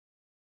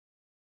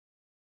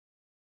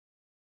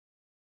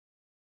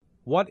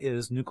What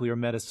is nuclear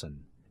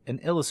medicine? An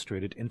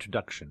illustrated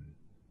introduction.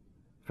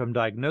 From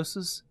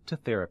diagnosis to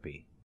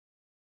therapy.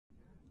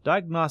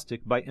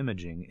 Diagnostic by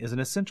imaging is an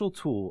essential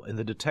tool in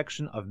the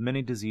detection of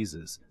many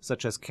diseases,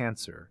 such as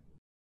cancer.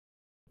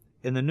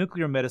 In the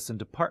nuclear medicine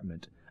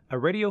department, a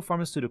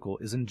radiopharmaceutical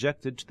is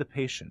injected to the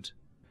patient.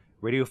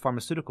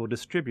 Radiopharmaceutical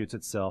distributes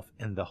itself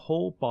in the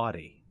whole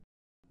body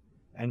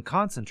and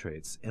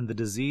concentrates in the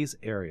disease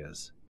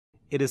areas.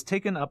 It is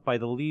taken up by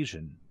the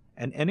lesion,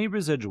 and any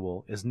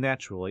residual is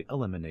naturally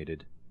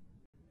eliminated.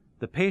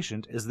 The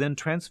patient is then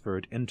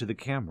transferred into the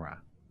camera.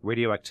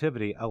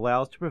 Radioactivity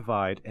allows to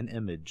provide an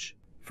image.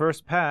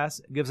 First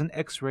pass gives an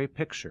X-ray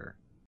picture,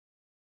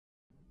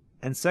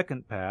 and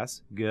second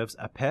pass gives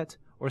a PET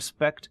or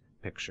SPECT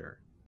picture.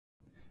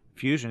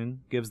 Fusion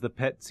gives the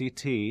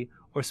PET-CT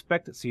or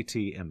SPECT-CT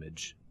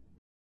image.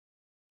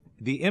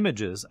 The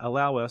images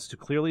allow us to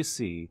clearly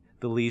see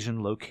the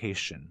lesion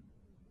location.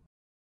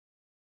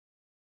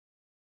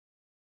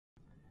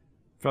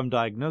 From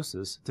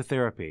diagnosis to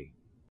therapy.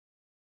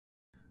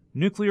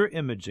 Nuclear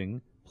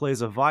imaging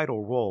plays a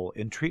vital role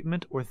in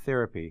treatment or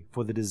therapy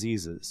for the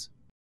diseases.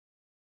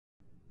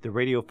 The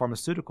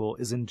radiopharmaceutical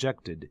is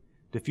injected,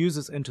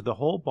 diffuses into the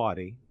whole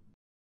body,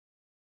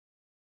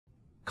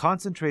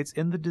 concentrates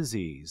in the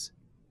disease,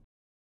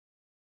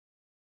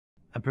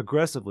 and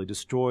progressively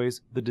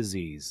destroys the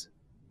disease.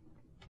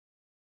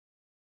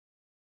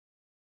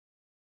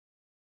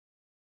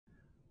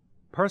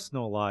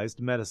 Personalized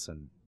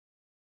medicine.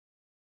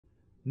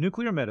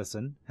 Nuclear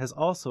medicine has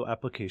also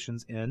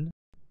applications in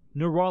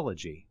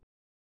neurology,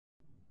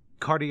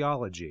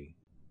 cardiology,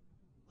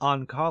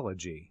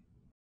 oncology,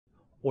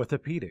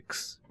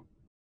 orthopedics.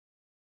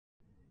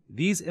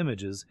 These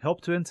images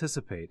help to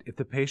anticipate if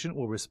the patient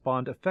will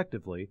respond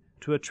effectively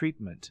to a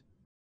treatment.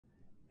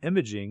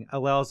 Imaging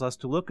allows us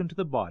to look into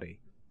the body,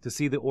 to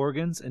see the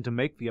organs, and to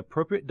make the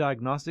appropriate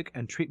diagnostic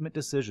and treatment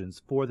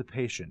decisions for the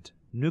patient.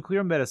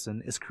 Nuclear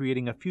medicine is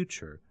creating a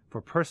future for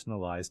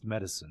personalized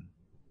medicine.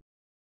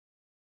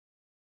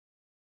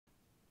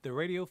 The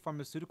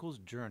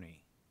radiopharmaceuticals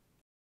journey.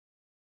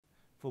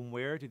 From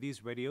where do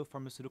these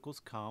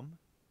radiopharmaceuticals come?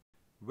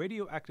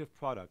 Radioactive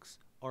products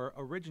are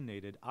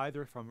originated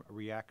either from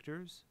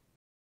reactors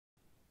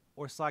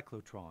or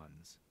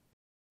cyclotrons.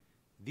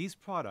 These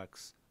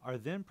products are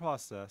then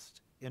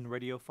processed in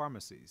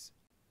radiopharmacies,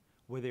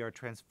 where they are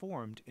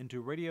transformed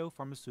into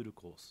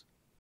radiopharmaceuticals.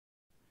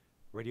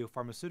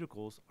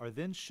 Radiopharmaceuticals are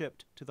then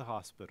shipped to the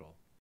hospital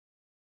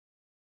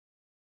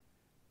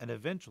and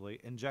eventually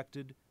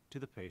injected to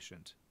the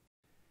patient.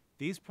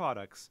 These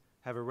products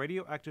have a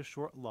radioactive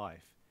short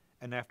life,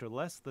 and after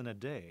less than a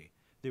day,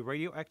 the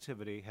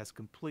radioactivity has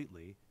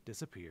completely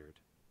disappeared.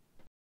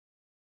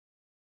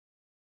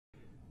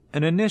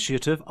 An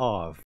initiative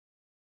of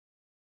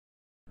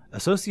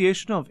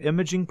Association of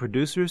Imaging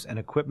Producers and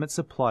Equipment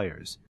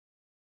Suppliers,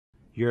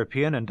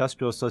 European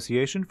Industrial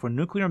Association for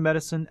Nuclear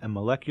Medicine and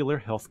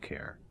Molecular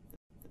Healthcare,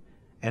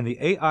 and the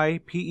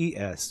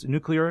AIPES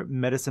Nuclear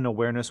Medicine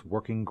Awareness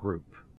Working Group.